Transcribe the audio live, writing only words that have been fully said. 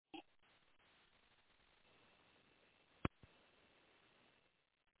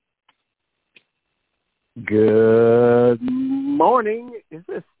Good morning. Is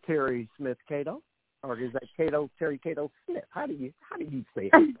this Terry Smith Cato, or is that Terry Cato Smith? How do you say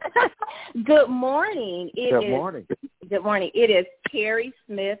it? Good morning. Good morning. Good morning. It is Terry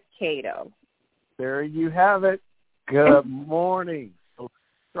Smith Cato. There you have it. Good morning. So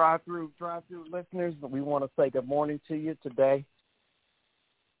drive-through listeners, we want to say good morning to you today.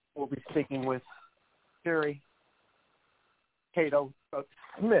 We'll be speaking with Terry Cato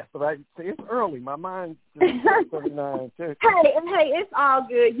Smith, right? See, it's early. My mind's just 39. Hey, it's all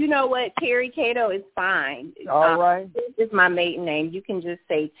good. You know what? Terry Cato is fine. All right. It's my maiden name. You can just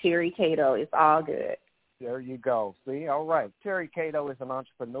say Terry Cato. It's all good. There you go. See? All right. Terry Cato is an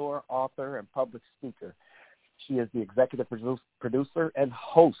entrepreneur, author, and public speaker. She is the executive producer and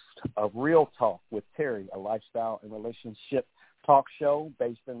host of Real Talk with Terry, a lifestyle and relationship talk show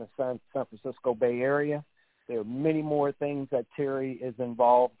based in the San Francisco Bay Area. There are many more things that Terry is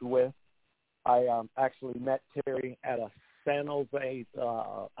involved with. I actually met Terry at a San Jose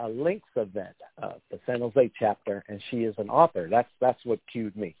a Links event, the San Jose chapter, and she is an author. That's what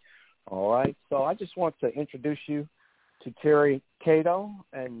cued me. All right. So I just want to introduce you to Terry Cato,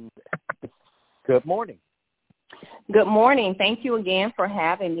 and good morning. Good morning. Thank you again for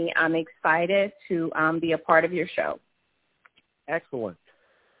having me. I'm excited to be a part of your show. Excellent.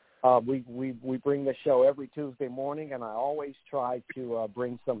 We bring the show every Tuesday morning, and I always try to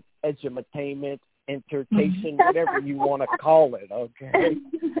bring some edutainment, entertainment, whatever you want to call it, okay?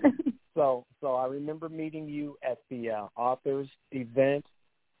 So I remember meeting you at the authors event,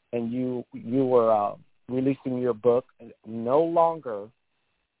 and you were releasing your book, No Longer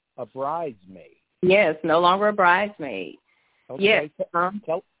a Bridesmaid. Yes, No Longer a Bridesmaid. Okay. Yes.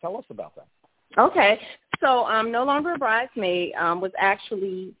 Tell us about that. Okay. So No Longer a Bridesmaid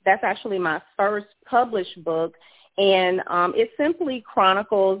that's actually my first published book, and it simply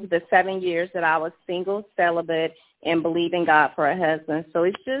chronicles the 7 years that I was single, celibate, and believing God for a husband. So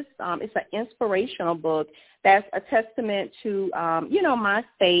it's just it's an inspirational book that's a testament to my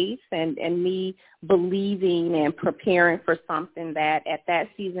faith and me believing and preparing for something that at that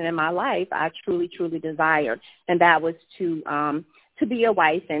season in my life I truly desired, and that was to be a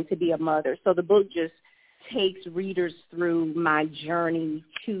wife and to be a mother. So the book just takes readers through my journey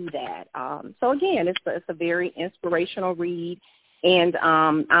to that. So again, it's a very inspirational read, and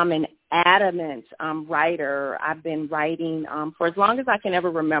I'm an adamant writer. I've been writing for as long as I can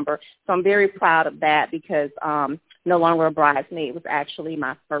ever remember. So I'm very proud of that because No Longer a Bridesmaid was actually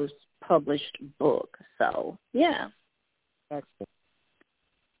my first published book. So yeah. Excellent.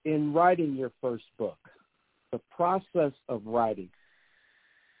 In writing your first book, the process of writing.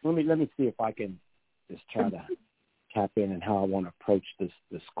 Let me see if I can just try to tap in and how I want to approach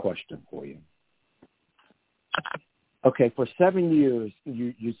this question for you. Okay, for 7 years,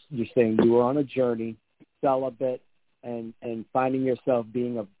 you're saying you were on a journey, celibate, and finding yourself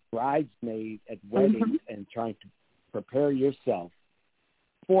being a bridesmaid at weddings and trying to prepare yourself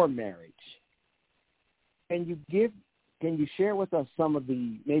for marriage. Can you share with us some of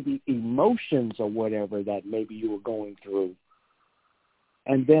the maybe emotions or whatever that maybe you were going through?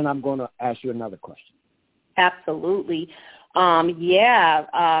 And then I'm going to ask you another question. Absolutely. When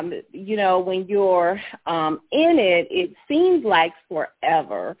you're in it, it seems like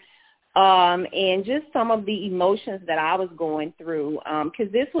forever. And just some of the emotions that I was going through,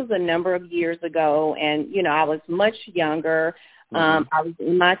 because this was a number of years ago, and, I was much younger. I was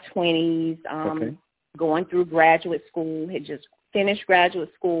in my 20s, going through graduate school, had just finished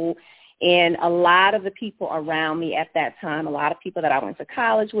graduate school. And a lot of the people around me at that time, a lot of people that I went to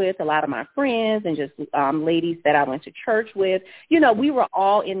college with, a lot of my friends and just ladies that I went to church with, we were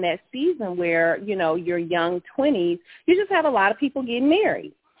all in that season where, your young 20s, you just have a lot of people getting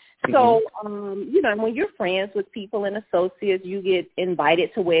married. So, when you're friends with people and associates, you get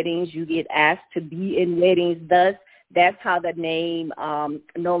invited to weddings, you get asked to be in weddings. Thus, that's how the name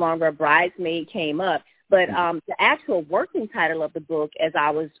No Longer a Bridesmaid came up. But the actual working title of the book, as I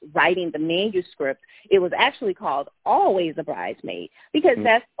was writing the manuscript, it was actually called Always a Bridesmaid, because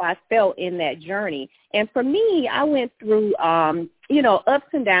that's how I felt in that journey. And for me, I went through, ups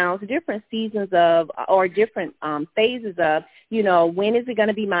and downs, different seasons of, or different phases of, when is it going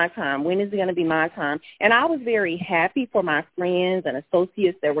to be my time? When is it going to be my time? And I was very happy for my friends and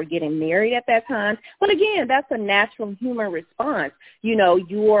associates that were getting married at that time. But again, that's a natural human response.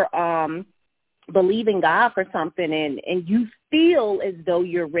 You're believing God for something, and you feel as though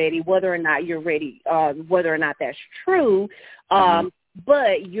you're ready, whether or not you're ready, whether or not that's true.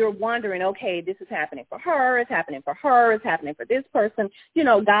 but you're wondering, okay, this is happening for her, it's happening for her, it's happening for this person. You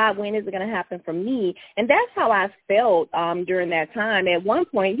know, God, when is it going to happen for me? And that's how I felt during that time. At one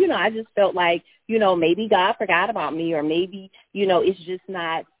point, you know, I just felt like, you know, maybe God forgot about me, or maybe, you know, it's just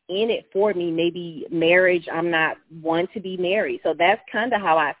not in it for me. Maybe marriage, I'm not one to be married. So that's kind of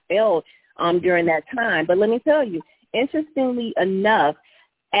how I felt during that time. But let me tell you, interestingly enough,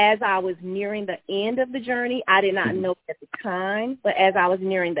 as I was nearing the end of the journey, I did not know at the time, but as I was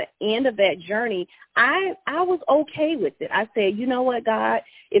nearing the end of that journey, I was okay with it. I said, you know what, God,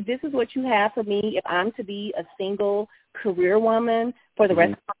 if this is what you have for me, if I'm to be a single career woman for the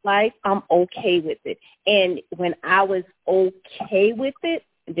rest of my life, I'm okay with it. And when I was okay with it,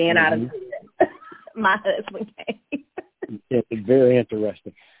 then out of my husband came. It's very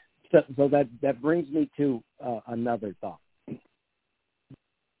interesting. So that brings me to another thought.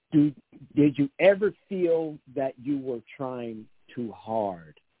 Did you ever feel that you were trying too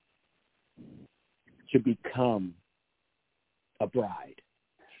hard to become a bride?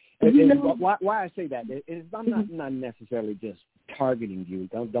 Why I say that is I'm not necessarily just targeting you.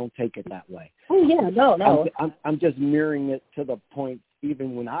 Don't take it that way. Oh yeah, no. I'm just mirroring it to the point.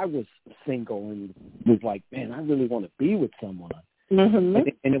 Even when I was single and was like, man, I really want to be with someone, and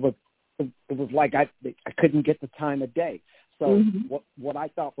it was like I couldn't get the time of day. So what I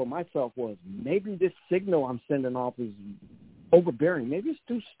thought for myself was, maybe this signal I'm sending off is overbearing. Maybe it's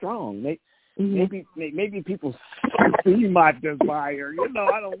too strong. Maybe people see my desire. You know,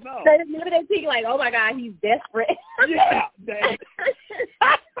 I don't know. Maybe they think like, oh my God, he's desperate. Yeah.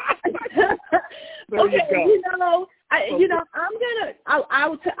 Okay,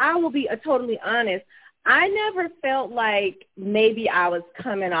 I will be totally honest. I never felt like maybe I was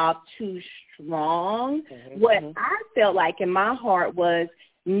coming off too strong. What I felt like in my heart was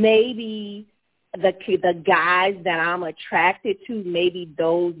maybe the guys that I'm attracted to, maybe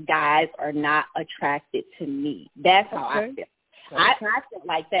those guys are not attracted to me. That's how I feel. I felt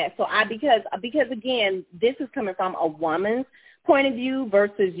like that. So because again, this is coming from a woman's point of view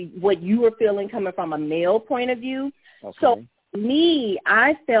versus what you were feeling coming from a male point of view. Okay. So me,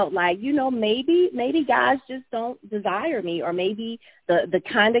 I felt like, you know, maybe guys just don't desire me, or maybe the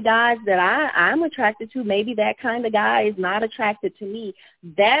kind of guys that I'm attracted to, maybe that kind of guy is not attracted to me.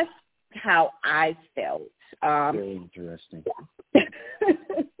 That's how I felt. Very interesting.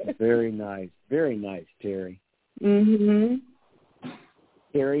 Very nice. Very nice, Terry.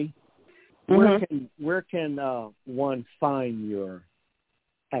 Terry, where can one find your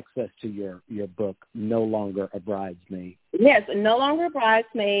access to your book, No Longer a Bridesmaid? Yes, No Longer a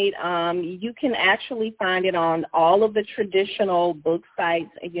Bridesmaid. You can actually find it on all of the traditional book sites,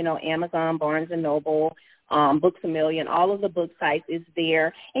 you know, Amazon, Barnes & Noble, Books A Million, all of the book sites is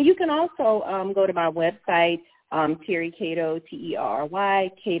there. And you can also go to my website, Terry Cato,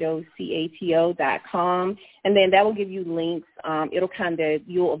 Terry, Cato, Cato.com, and then that will give you links.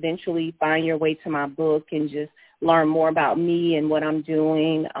 You'll eventually find your way to my book and just learn more about me and what I'm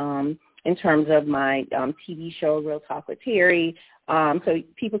doing in terms of my TV show, Real Talk with Terry. So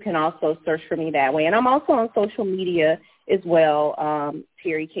people can also search for me that way. And I'm also on social media as well,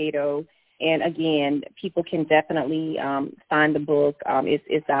 Terry Cato. And again, people can definitely find the book.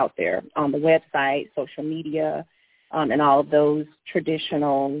 It's out there on the website, social media, and all of those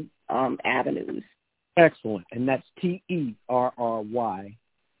traditional avenues. Excellent. And that's Terry Cato,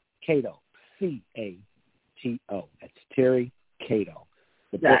 Cato. That's Terry Cato.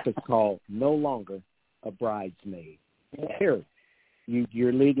 The book is called No Longer a Bridesmaid. Terry,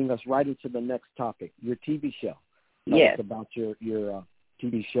 you're leading us right into the next topic, your TV show. Tell us about your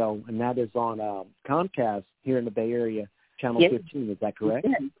TV show, and that is on Comcast here in the Bay Area, Channel 15. Is that correct?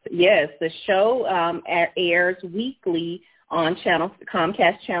 Yes. The show airs weekly on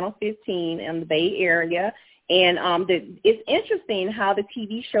Comcast Channel 15 in the Bay Area. And it's interesting how the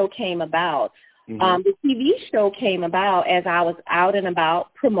TV show came about. The TV show came about as I was out and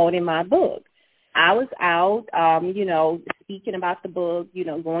about promoting my book. I was out, speaking about the book,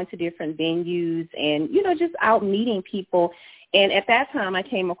 going to different venues and, just out meeting people. And at that time, I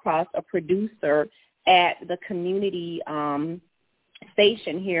came across a producer at the community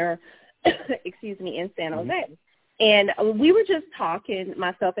station here, in San Jose. And we were just talking,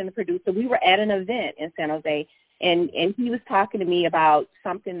 myself and the producer. We were at an event in San Jose, and he was talking to me about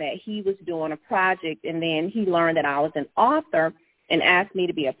something that he was doing, a project, and then he learned that I was an author and asked me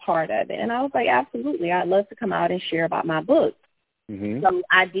to be a part of it. And I was like, absolutely, I'd love to come out and share about my book. So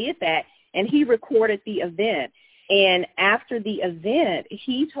I did that, and he recorded the event. And after the event,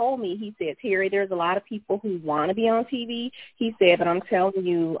 he told me, he said, Terry, there's a lot of people who want to be on TV. He said, but I'm telling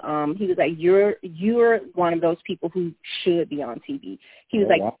you, he was like, you're one of those people who should be on TV. He was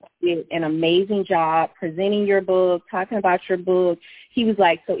like, you did an amazing job presenting your book, talking about your book. He was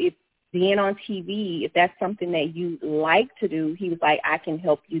like, so if being on TV, if that's something that you like to do, he was like, I can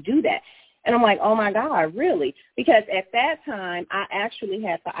help you do that. And I'm like, oh, my God, really? Because at that time, I actually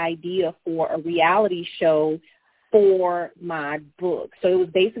had the idea for a reality show for my book. So it was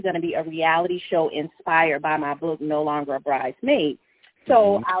basically going to be a reality show inspired by my book, No Longer a Bridesmaid.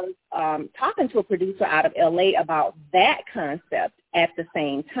 So I was talking to a producer out of L.A. about that concept at the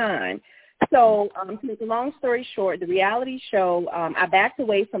same time. So to make a long story short, the reality show, I backed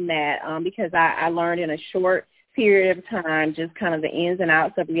away from that because I learned in a short period of time just kind of the ins and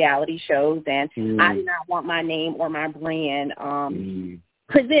outs of reality shows, and I did not want my name or my brand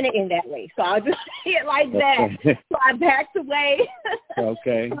presented in that way. So I'll just say it like that. So I backed away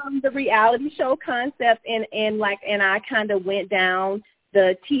from the reality show concept and I kind of went down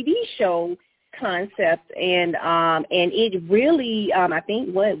the TV show concept, and it really I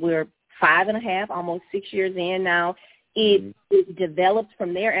think we're 5.5, almost 6 years in now. It developed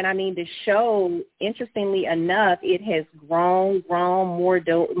from there, and I mean the show, interestingly enough, it has grown. More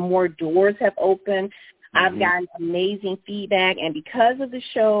doors have opened. I've gotten amazing feedback, and because of the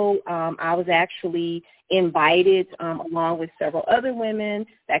show, I was actually invited, along with several other women,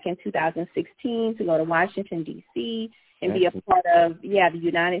 back in 2016 to go to Washington, D.C., and be a part of, the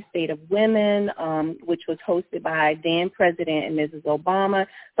United States of Women, which was hosted by then President and Mrs. Obama.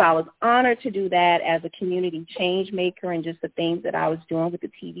 So I was honored to do that as a community change maker, and just the things that I was doing with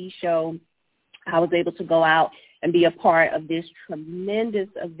the TV show. I was able to go out and be a part of this tremendous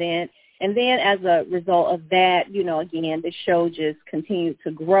event. And then as a result of that, again, the show just continued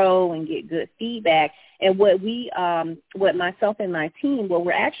to grow and get good feedback. And what myself and my team, what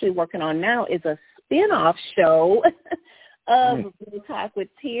we're actually working on now is a spin-off show of Real Talk with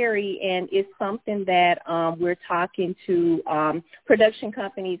Terry, and it's something that we're talking to production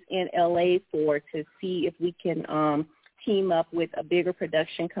companies in L.A. to see if we can team up with a bigger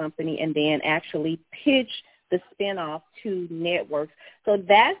production company and then actually pitch the spinoff to networks. So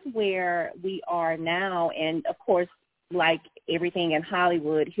that's where we are now. And, of course, like everything in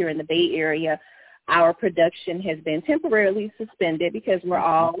Hollywood here in the Bay Area, our production has been temporarily suspended because we're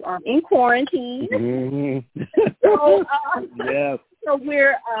all in quarantine. So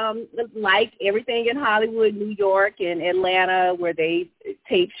we're like everything in Hollywood, New York, and Atlanta, where they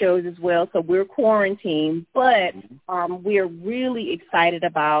tape shows as well. So we're quarantined, but we're really excited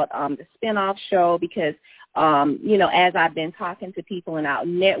about the spinoff show because as I've been talking to people and out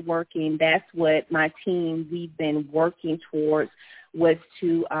networking, that's what my team, we've been working towards, was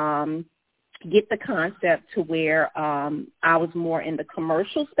to get the concept to where I was more in the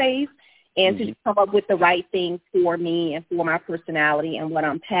commercial space and to come up with the right things for me and for my personality and what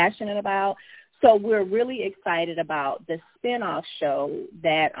I'm passionate about. So we're really excited about the spinoff show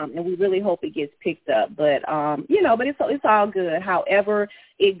that, and we really hope it gets picked up. But, but it's all good. However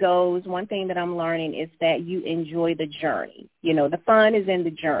it goes, one thing that I'm learning is that you enjoy the journey. The fun is in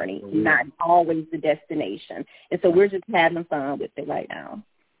the journey, not always the destination. And so we're just having fun with it right now.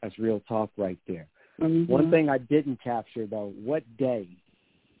 That's real talk right there. One thing I didn't capture, though, what day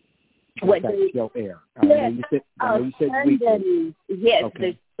does that show air? I know you said weekly. Yes,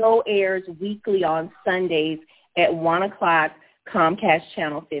 the show airs weekly on Sundays at 1 o'clock, Comcast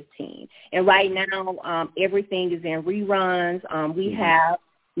Channel 15. And right now, everything is in reruns. We have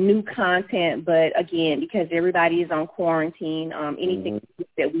new content, but, again, because everybody is on quarantine, anything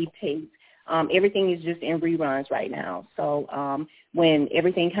that we take, everything is just in reruns right now. So when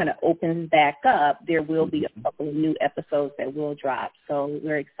everything kind of opens back up, there will be a couple of new episodes that will drop. So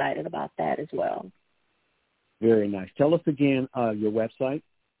we're excited about that as well. Very nice. Tell us again your website.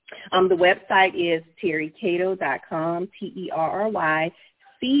 The website is terrycato.com,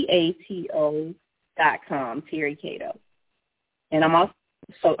 TerryCato.com, Terry Cato. And I'm also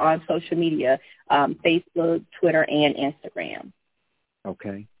on social media, Facebook, Twitter, and Instagram.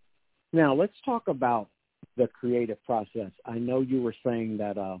 Okay. Now, let's talk about the creative process. I know you were saying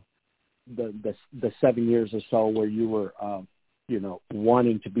that the 7 years or so where you were,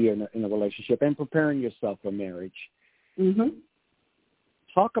 wanting to be in a relationship and preparing yourself for marriage.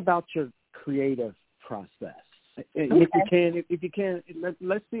 Talk about your creative process. If you can,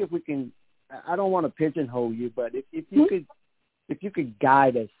 let's see if we can. I don't want to pigeonhole you, but if you could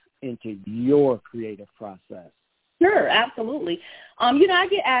guide us into your creative process, Sure, absolutely. I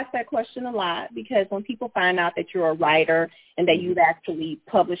get asked that question a lot because when people find out that you're a writer and that you've actually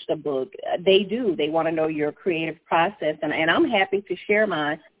published a book, they do. They want to know your creative process, and I'm happy to share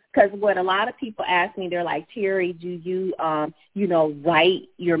mine. Because what a lot of people ask me, they're like, Terry, do you, write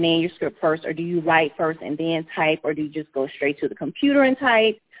your manuscript first, or do you write first and then type, or do you just go straight to the computer and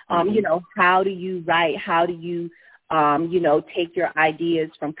type? How do you write? How do you, take your ideas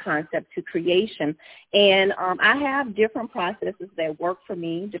from concept to creation? And I have different processes that work for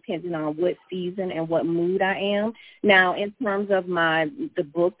me depending on what season and what mood I am. Now, in terms of the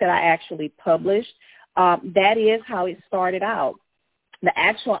book that I actually published, that is how it started out. The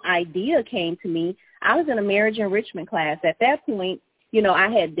actual idea came to me. I was in a marriage enrichment class. At that point, I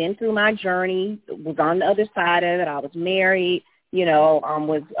had been through my journey, was on the other side of it. I was married,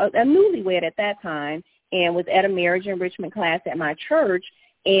 was a newlywed at that time, and was at a marriage enrichment class at my church.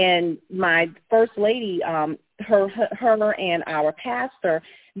 And my first lady, her and our pastor,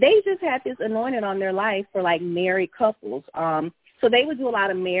 they just had this anointing on their life for like married couples. So they would do a lot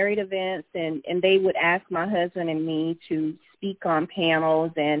of married events, and they would ask my husband and me to speak on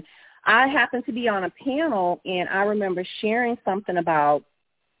panels. And I happened to be on a panel, and I remember sharing something about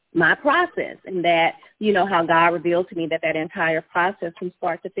my process and that, how God revealed to me that entire process from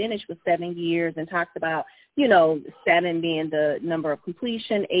start to finish was 7 years, and talked about, 7 being the number of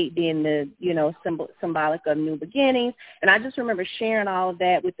completion, 8 being the, symbolic of new beginnings. And I just remember sharing all of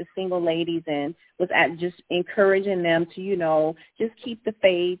that with the single ladies and was just encouraging them to, just keep the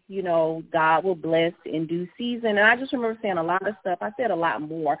faith, God will bless in due season. And I just remember saying a lot of stuff. I said a lot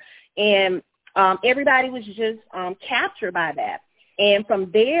more. And everybody was just captured by that. And from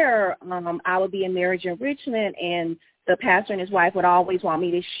there, I would be in marriage enrichment, and the pastor and his wife would always want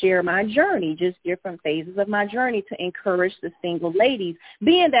me to share my journey, just different phases of my journey to encourage the single ladies,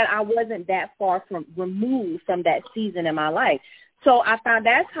 being that I wasn't that far removed from that season in my life. So I found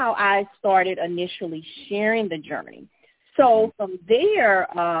that's how I started initially sharing the journey. So from there,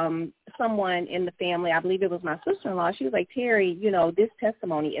 someone in the family, I believe it was my sister-in-law, she was like, Terry, this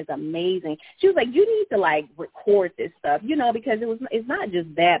testimony is amazing. She was like, you need to record this stuff, because it's not just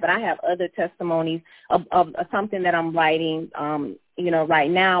that, but I have other testimonies of something that I'm writing,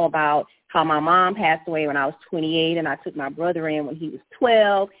 right now about how my mom passed away when I was 28, and I took my brother in when he was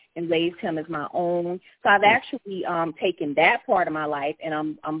 12 and raised him as my own. So I've actually taken that part of my life,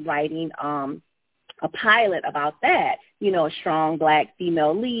 and I'm writing a pilot about that, a strong Black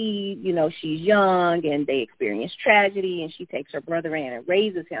female lead, she's young and they experience tragedy, and she takes her brother in and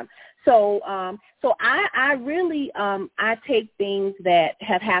raises him. So I really, I take things that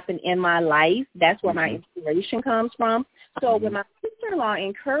have happened in my life. That's where my inspiration comes from. So when my sister-in-law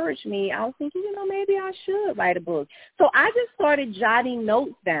encouraged me, I was thinking, maybe I should write a book. So I just started jotting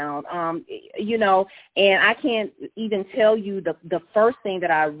notes down, and I can't even tell you the first thing that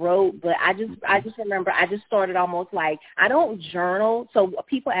I wrote, but I just remember I just started almost like, I don't journal. So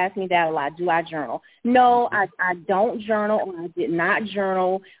people ask me that a lot. Do I journal? No, I don't journal, or I did not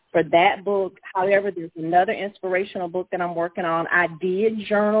journal for that book. However, there's another inspirational book that I'm working on. I did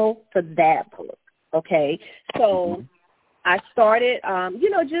journal for that book. Okay. So I started,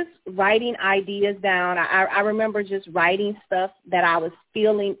 just writing ideas down. I remember just writing stuff that I was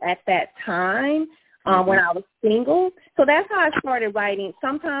feeling at that time when I was single. So that's how I started writing.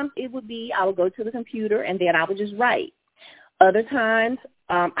 Sometimes it would be I would go to the computer and then I would just write. Other times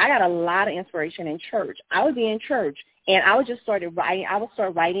I got a lot of inspiration in church. I would be in church and I would just start writing. I would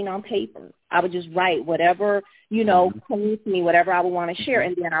start writing on paper. I would just write whatever, comes to me, whatever I would want to share,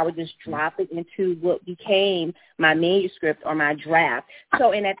 and then I would just drop it into what became my manuscript or my draft.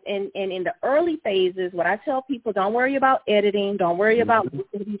 So in the early phases, what I tell people, don't worry about editing. Don't worry about what's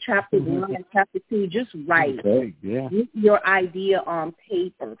going to be chapter 1 and chapter 2. Just write your idea on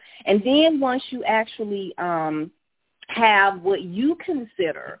paper. And then once you actually have what you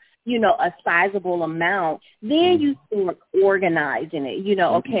consider, a sizable amount, then you start organizing it,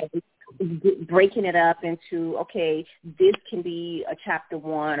 okay, breaking it up into, okay, this can be a chapter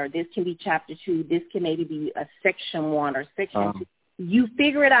 1 or this can be chapter 2. This can maybe be a section 1 or section 2. You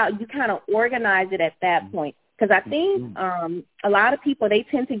figure it out. You kind of organize it at that point. Because I think a lot of people, they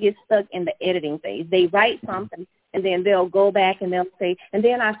tend to get stuck in the editing phase. They write something, and then they'll go back and they'll say, and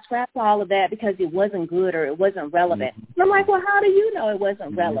then I scrapped all of that because it wasn't good or it wasn't relevant. And I'm like, well, how do you know it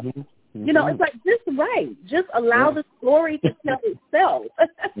wasn't relevant? It's like, just write. Just allow the story to tell itself.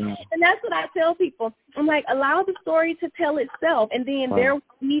 And that's what I tell people. I'm like, allow the story to tell itself, and then there will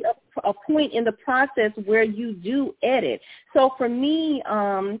be a point in the process where you do edit. So for me,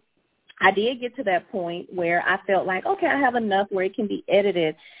 I did get to that point where I felt like, okay, I have enough where it can be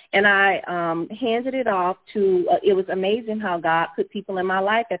edited. And I handed it off to, it was amazing how God put people in my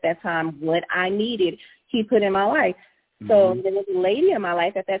life at that time. What I needed, he put in my life. So there was a lady in my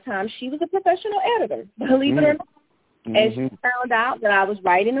life at that time. She was a professional editor, believe it or not. And she found out that I was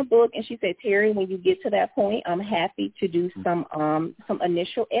writing a book, and she said, Terry, when you get to that point, I'm happy to do some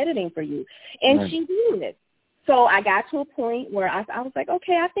initial editing for you. And she did. So I got to a point where I was like,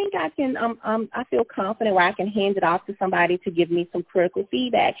 okay, I think I can, I feel confident where I can hand it off to somebody to give me some critical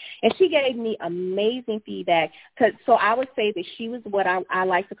feedback. And she gave me amazing feedback. So I would say that she was what I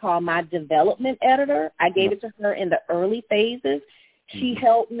like to call my development editor. I gave it to her in the early phases. She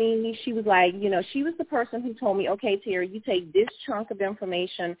helped me. She was like, she was the person who told me, okay, Terry, you take this chunk of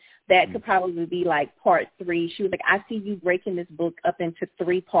information that could probably be like part 3. She was like, I see you breaking this book up into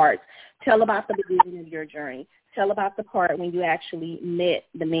 3 parts. Tell about the beginning of your journey. Tell about the part when you actually met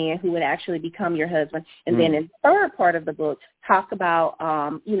the man who would actually become your husband. And then in the 3rd part of the book, talk about,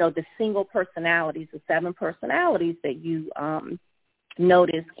 the single personalities, the 7 personalities that you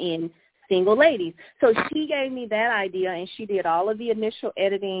notice in single ladies. So she gave me that idea, and she did all of the initial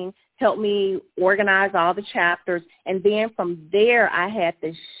editing, helped me organize all the chapters, and then from there I had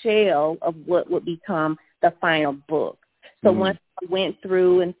the shell of what would become the final book. So once I went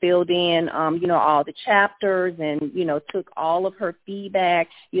through and filled in, all the chapters and, took all of her feedback,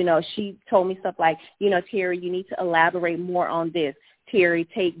 she told me stuff like, Terry, you need to elaborate more on this. Terry,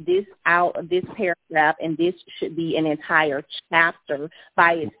 take this out of this paragraph, and this should be an entire chapter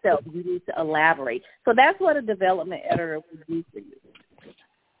by itself. You need to elaborate. So that's what a development editor would do for you.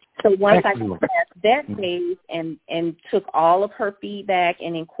 So once I got past that phase and took all of her feedback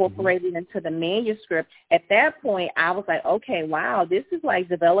and incorporated it into the manuscript, at that point I was like, okay, wow, this is like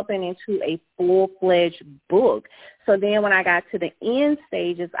developing into a full-fledged book. So then when I got to the end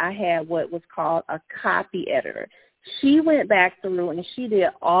stages, I had what was called a copy editor. She went back through and she did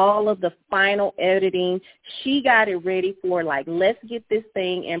all of the final editing. She got it ready for, like, let's get this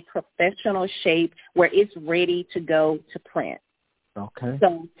thing in professional shape where it's ready to go to print. Okay.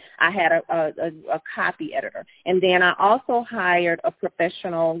 So I had a copy editor. And then I also hired a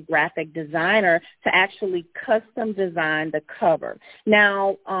professional graphic designer to actually custom design the cover.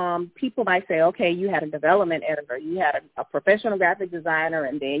 Now, people might say, okay, you had a development editor, you had a professional graphic designer,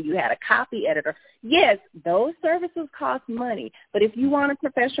 and then you had a copy editor. Yes, those services cost money. But if you want a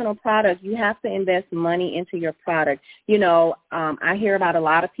professional product, you have to invest money into your product. I hear about a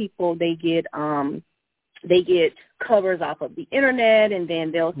lot of people, they get covers off of the internet, and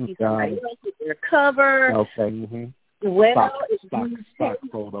then they'll see somebody else with their cover. Okay. Well, stock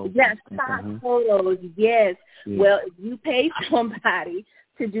photos. Yes, stock photos, yes. Yeah. Well, if you pay somebody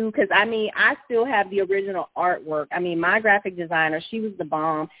to do, because, I still have the original artwork. My graphic designer, she was the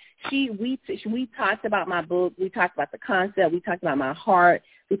bomb. We talked about my book. We talked about the concept. We talked about my heart.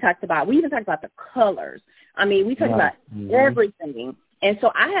 We even talked about the colors. We talked about everything. And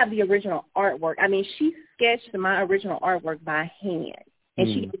so I have the original artwork. She sketched my original artwork by hand, and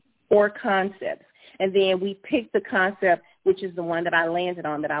she did 4 concepts. And then we picked the concept, which is the one that I landed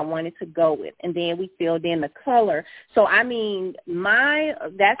on that I wanted to go with. And then we filled in the color. So,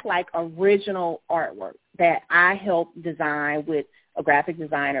 that's like original artwork that I helped design with a graphic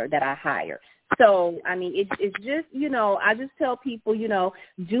designer that I hired. So, it's just, I just tell people,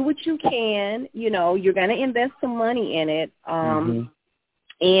 do what you can. You're going to invest some money in it.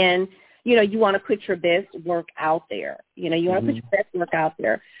 And, you want to put your best work out there. You want to put your best work out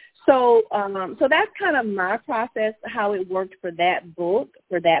there. So that's kind of my process, how it worked for that book,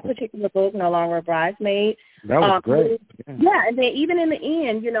 for that particular book, No Longer a Bridesmaid. That was great. Yeah, and then even in the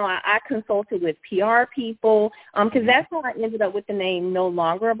end, I consulted with PR people, because that's how I ended up with the name No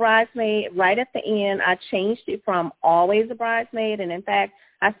Longer a Bridesmaid. Right at the end, I changed it from Always a Bridesmaid, and in fact,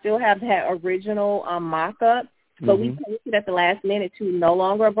 I still have that original mock-up. But we changed it at the last minute to No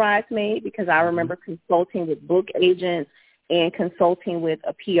Longer a Bridesmaid, because I remember consulting with book agents and consulting with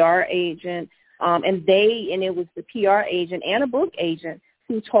a PR agent. And it was the PR agent and a book agent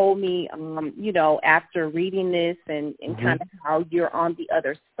who told me, after reading this and kind of how you're on the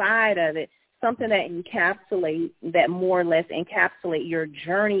other side of it, something that more or less encapsulate your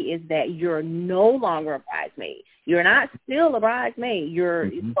journey is that you're no longer a bridesmaid. You're not still a bridesmaid.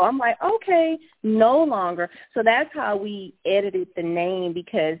 So I'm like, okay, no longer. So that's how we edited the name,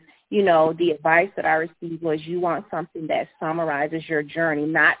 because, the advice that I received was you want something that summarizes your journey,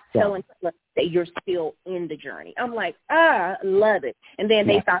 not telling people that you're still in the journey. I'm like, love it. And then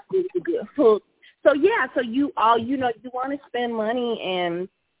they thought it was a good hook. So, so you want to spend money and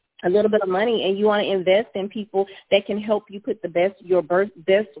a little bit of money, and you want to invest in people that can help you put your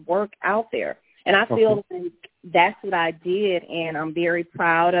best work out there. And I feel like that's what I did, and I'm very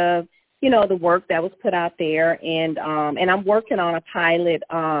proud of, the work that was put out there. And I'm working on a pilot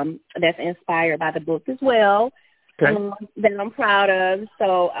that's inspired by the book as well. Okay. That I'm proud of.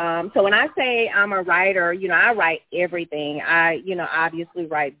 So when I say I'm a writer, I write everything. I obviously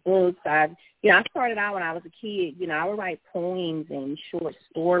write books. I started out when I was a kid. I would write poems and short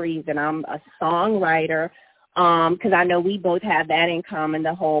stories, and I'm a songwriter because I know we both have that in common,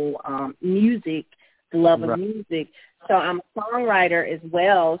 the whole music, the love of music. So I'm a songwriter as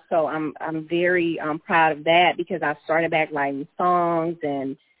well. So I'm very proud of that because I started back writing songs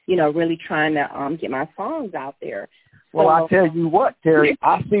and really trying to get my songs out there. Well, I tell you what, Terry,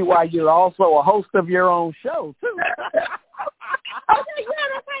 I see why you're also a host of your own show, too. Okay, yeah,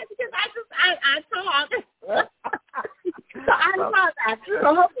 that's right, because I talk. So I talk.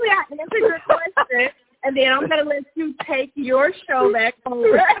 So hopefully I answered your question, and then I'm going to let you take your show back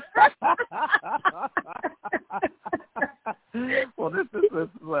over. Well, this is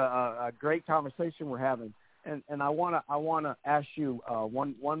a great conversation we're having. And I wanna ask you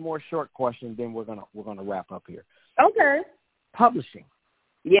one more short question, then we're gonna wrap up here. Okay. Publishing.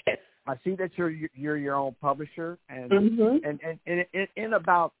 Yes. I see that you're your own publisher, and and in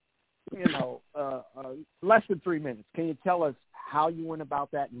about less than 3 minutes, can you tell us how you went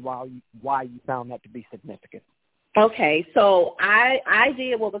about that and why you found that to be significant? Okay, so I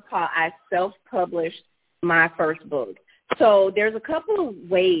did what was called I self-published my first book. So there's a couple of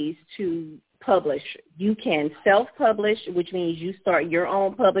ways to publish. You can self-publish, which means you start your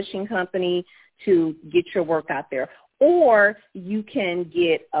own publishing company to get your work out there. Or you can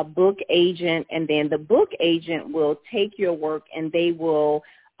get a book agent, and then the book agent will take your work and they will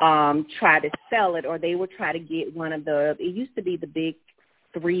try to sell it, or they will try to get it used to be the big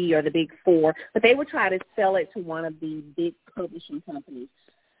 3 or the big 4, but they would try to sell it to one of the big publishing companies.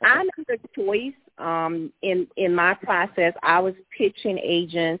 I made a choice in my process. I was pitching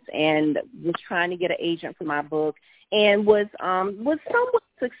agents and was trying to get an agent for my book, and was somewhat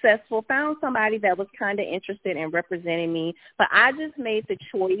successful. Found somebody that was kind of interested in representing me, but I just made the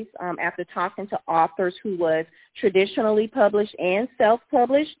choice after talking to authors who was traditionally published and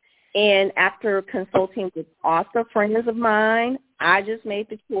self-published, and after consulting with author friends of mine, I just made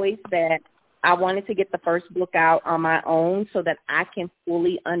the choice that I wanted to get the first book out on my own so that I can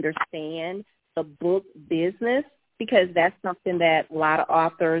fully understand the book business, because that's something that a lot of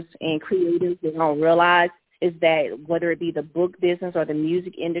authors and creators, they don't realize, is that whether it be the book business or the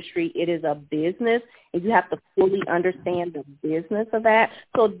music industry, it is a business, and you have to fully understand the business of that.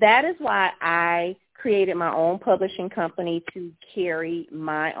 So that is why I created my own publishing company to carry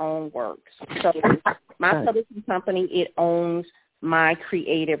my own works. So my publishing company, it owns my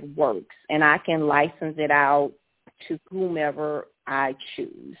creative works, and I can license it out to whomever I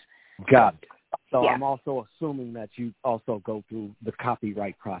choose. Got it. So yeah. I'm also assuming that you also go through the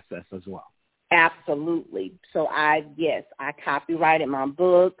copyright process as well. Absolutely. So I copyrighted my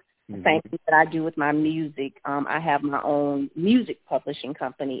book. The same thing that I do with my music. I have my own music publishing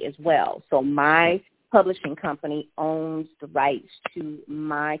company as well. So my publishing company owns the rights to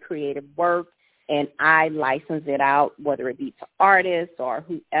my creative work, and I license it out, whether it be to artists or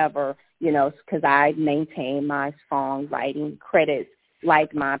whoever, because I maintain my songwriting credits,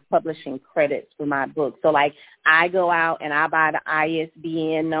 like my publishing credits for my book. So, like, I go out and I buy the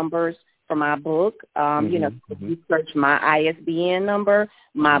ISBN numbers for my book. If you search my ISBN number,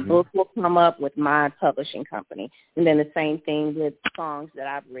 my book will come up with my publishing company. And then the same thing with songs that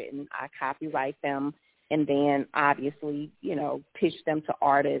I've written. I copyright them, and then obviously, pitch them to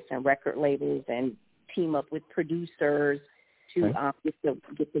artists and record labels and team up with producers to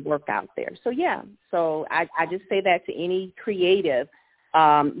get the work out there. So, yeah. So I just say that to any creative,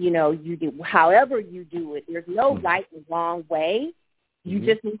 you do, however you do it, there's no right and wrong way. You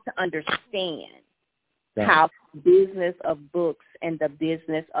just need to understand how the business of books and the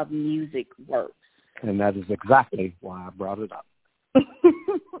business of music works. And that is exactly why I brought it up.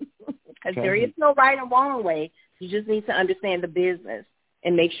 Because there is no right and wrong way. You just need to understand the business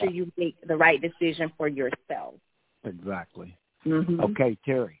and make sure you make the right decision for yourself. Exactly. Okay,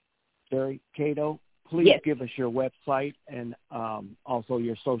 Terry Cato, please give us your website and also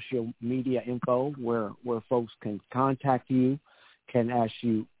your social media info where folks can contact you, can ask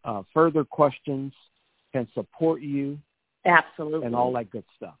you further questions, can support you. Absolutely. And all that good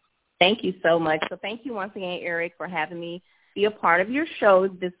stuff. Thank you so much. So thank you once again, Eric, for having me be a part of your show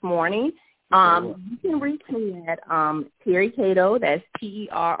this morning. You can reach me at Terry Cato, that's Terry,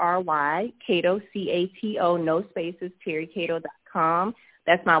 Cato, Cato, no spaces, terrycato.com.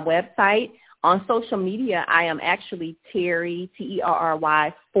 That's my website. On social media, I am actually Terry, Terry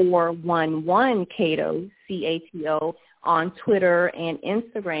 411 Cato, Cato, on Twitter and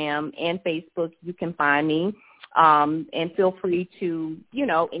Instagram and Facebook. You can find me. And feel free to,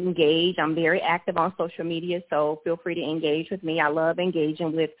 engage. I'm very active on social media, so feel free to engage with me. I love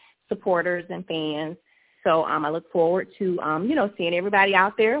engaging with supporters and fans. So I look forward to, seeing everybody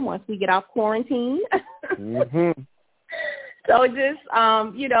out there once we get off quarantine. Mm-hmm. So just,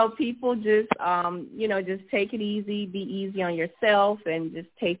 people just, just take it easy, be easy on yourself, and just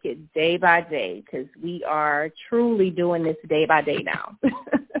take it day by day, because we are truly doing this day by day now.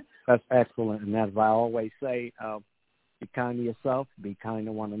 That's excellent. And as I always say, be kind to yourself, be kind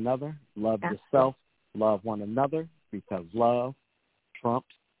to one another, love yourself, love one another, because love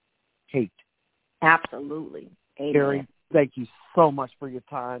trumps hate. Absolutely. Amen. Terry, thank you so much for your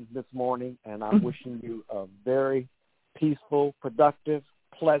time this morning, and I'm wishing you a very peaceful, productive,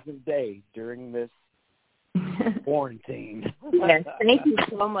 pleasant day during this quarantine. Yes, thank you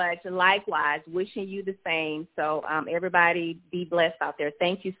so much. And likewise, wishing you the same. So everybody be blessed out there.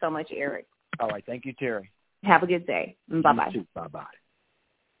 Thank you so much, Eric. All right. Thank you, Terry. Have a good day. Bye-bye. You too. Bye-bye.